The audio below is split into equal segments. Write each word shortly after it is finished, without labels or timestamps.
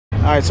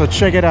Alright, so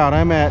check it out.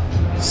 I'm at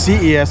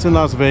CES in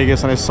Las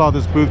Vegas and I saw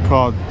this booth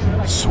called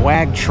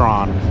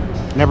Swagtron.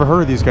 Never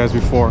heard of these guys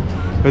before,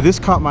 but this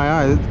caught my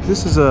eye.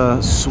 This is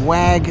a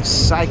swag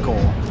cycle.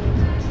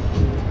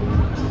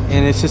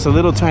 And it's just a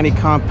little tiny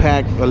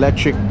compact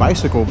electric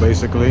bicycle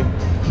basically.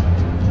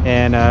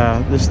 And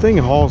this thing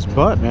hauls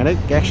butt, man. It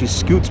actually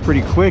scoots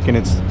pretty quick and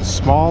it's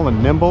small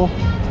and nimble.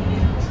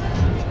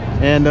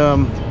 And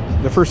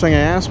the first thing I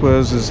asked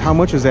was how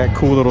much is that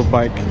cool little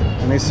bike?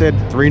 And they said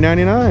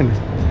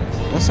 $3.99.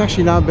 That's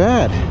actually not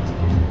bad.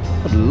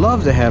 I'd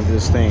love to have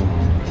this thing.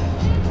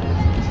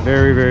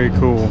 Very, very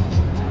cool.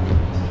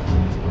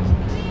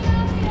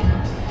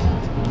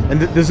 And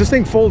does this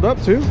thing fold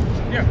up too?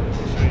 Yeah.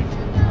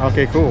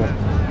 Okay, cool.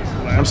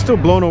 I'm still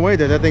blown away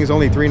that that thing's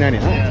only $3.99.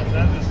 Yeah,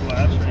 that is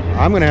flash right here.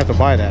 I'm gonna have to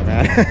buy that,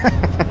 man.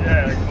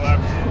 Yeah, it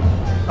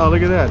collapses. Oh,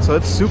 look at that. So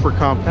it's super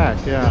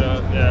compact,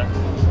 yeah. Yeah.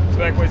 The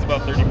back weighs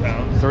about 30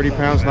 pounds. 30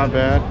 pounds, not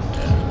bad.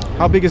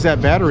 How big is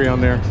that battery on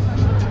there?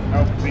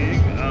 How big?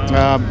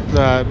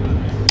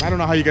 I don't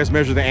know how you guys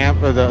measure the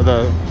amp, or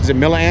is it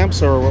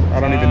milliamps or I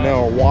don't even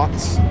know, or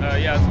watts?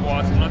 Yeah, it's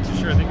watts. I'm not too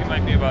sure. I think it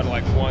might be about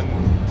like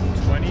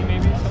 120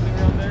 maybe, something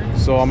around there.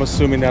 So I'm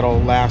assuming that'll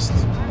last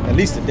at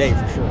least a day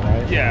for sure,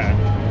 right? Yeah.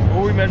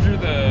 Well, we measure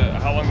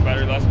how long the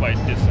battery lasts by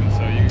distance,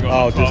 so you can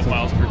go 12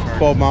 miles per charge.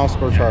 12 miles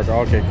per charge.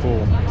 Okay,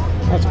 cool.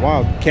 That's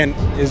wild.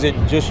 Is it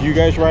just you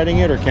guys riding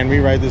it, or can we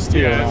ride this too?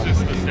 Yeah, it's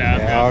just the staff.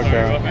 Yeah,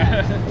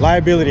 okay.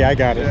 Liability, I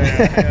got it.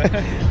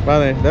 Yeah.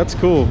 Well, that's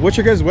cool. What's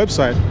your guys'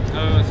 website?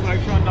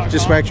 Swagtron.com.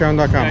 Just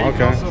swagtron.com. Yeah, you okay.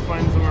 can also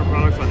find some of our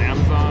products on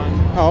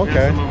Amazon. Oh,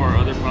 okay. And some of our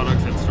other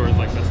products at stores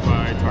like Best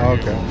Buy,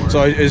 Target. Okay. Walmart.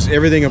 So is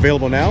everything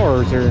available now,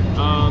 or is there?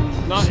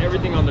 Not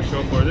everything on the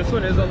show floor. This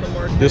one is on the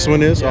market. This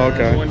one is? Yeah,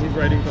 Okay. The one he's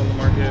writing is on the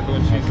market. The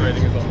one she's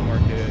writing is on the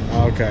market.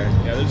 Okay.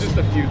 Yeah, there's just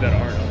a few that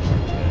aren't on the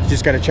market. You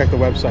just got to check the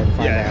website and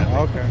find Yeah, out.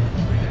 yeah. Okay.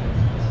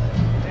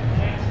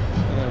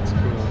 That's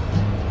cool.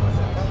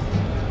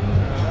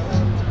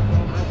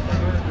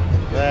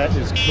 That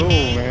is cool,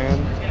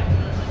 man.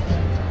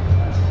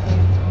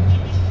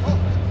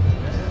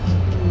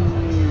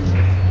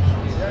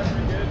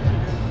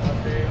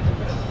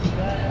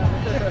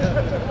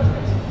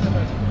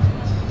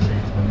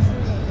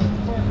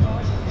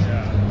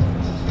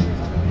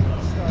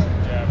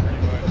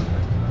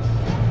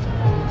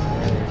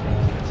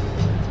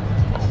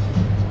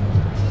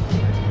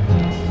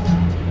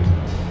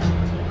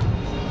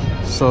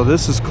 So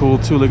this is cool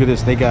too. Look at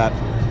this. They got,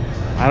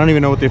 I don't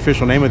even know what the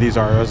official name of these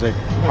are. Is it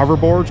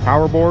hoverboards,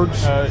 power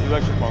boards?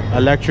 Electric longboard.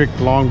 Electric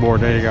longboard.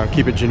 There you go.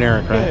 Keep it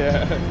generic, right?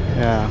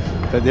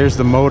 Yeah. But there's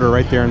the motor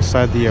right there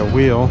inside the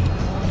wheel.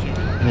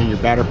 And then your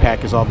batter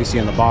pack is obviously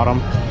on the bottom.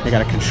 They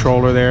got a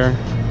controller there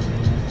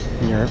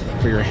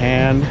for your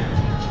hand.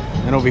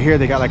 And over here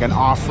they got like an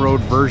off-road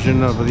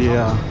version of the,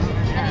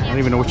 I don't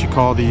even know what you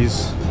call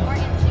these.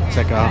 It's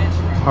like a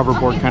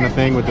hoverboard kind of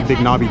thing with the big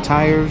knobby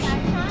tires.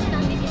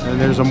 And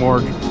there's a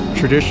more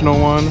traditional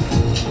one.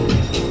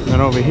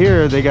 And over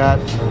here they got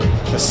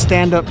a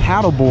stand-up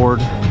paddleboard.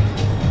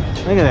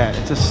 Look at that.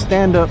 It's a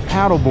stand-up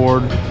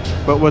paddleboard,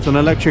 but with an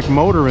electric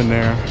motor in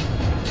there.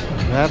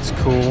 That's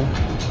cool.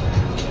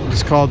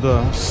 It's called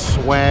the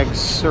Swag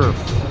Surf.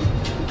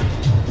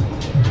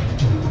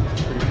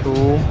 Pretty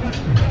cool.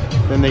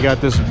 Then they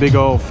got this big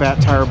old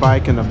fat tire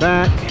bike in the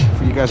back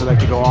for you guys that like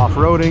to go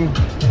off-roading.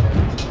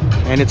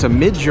 And it's a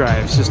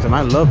mid-drive system.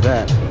 I love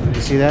that.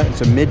 You see that?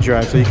 It's a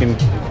mid-drive, so you can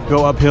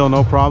go uphill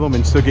no problem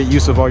and still get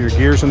use of all your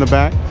gears in the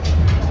back.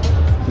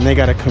 And they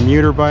got a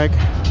commuter bike,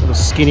 little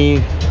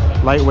skinny,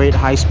 lightweight,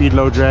 high-speed,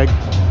 low-drag,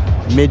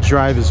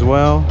 mid-drive as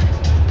well.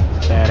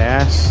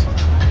 Badass.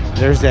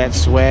 There's that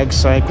swag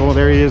cycle.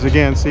 There he is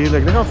again. See,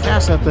 look how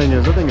fast that thing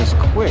is. That thing is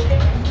quick.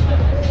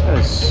 That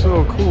is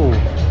so cool.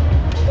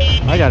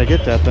 I gotta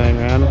get that thing,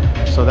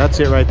 man. So that's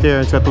it right there.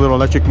 It's got the little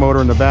electric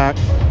motor in the back,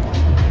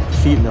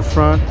 feet in the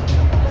front.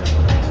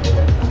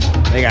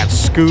 They got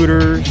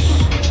scooters,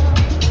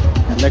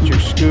 electric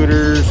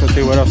scooters. Let's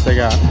see what else they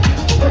got.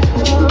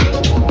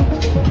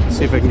 Let's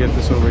see if I can get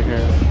this over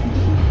here.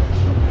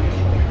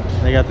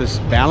 They got this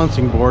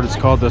balancing board. It's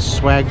called the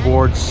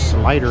Swagboard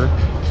Slider.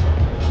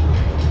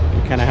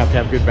 You kind of have to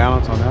have good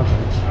balance on that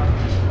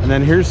thing. And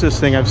then here's this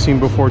thing I've seen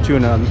before too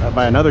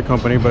by another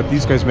company, but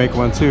these guys make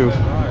one too.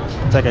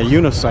 It's like a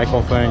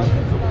unicycle thing.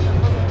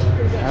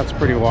 That's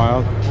pretty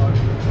wild.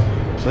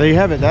 So there you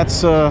have it.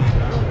 That's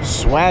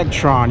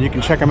Swagtron. You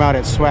can check them out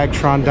at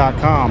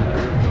swagtron.com.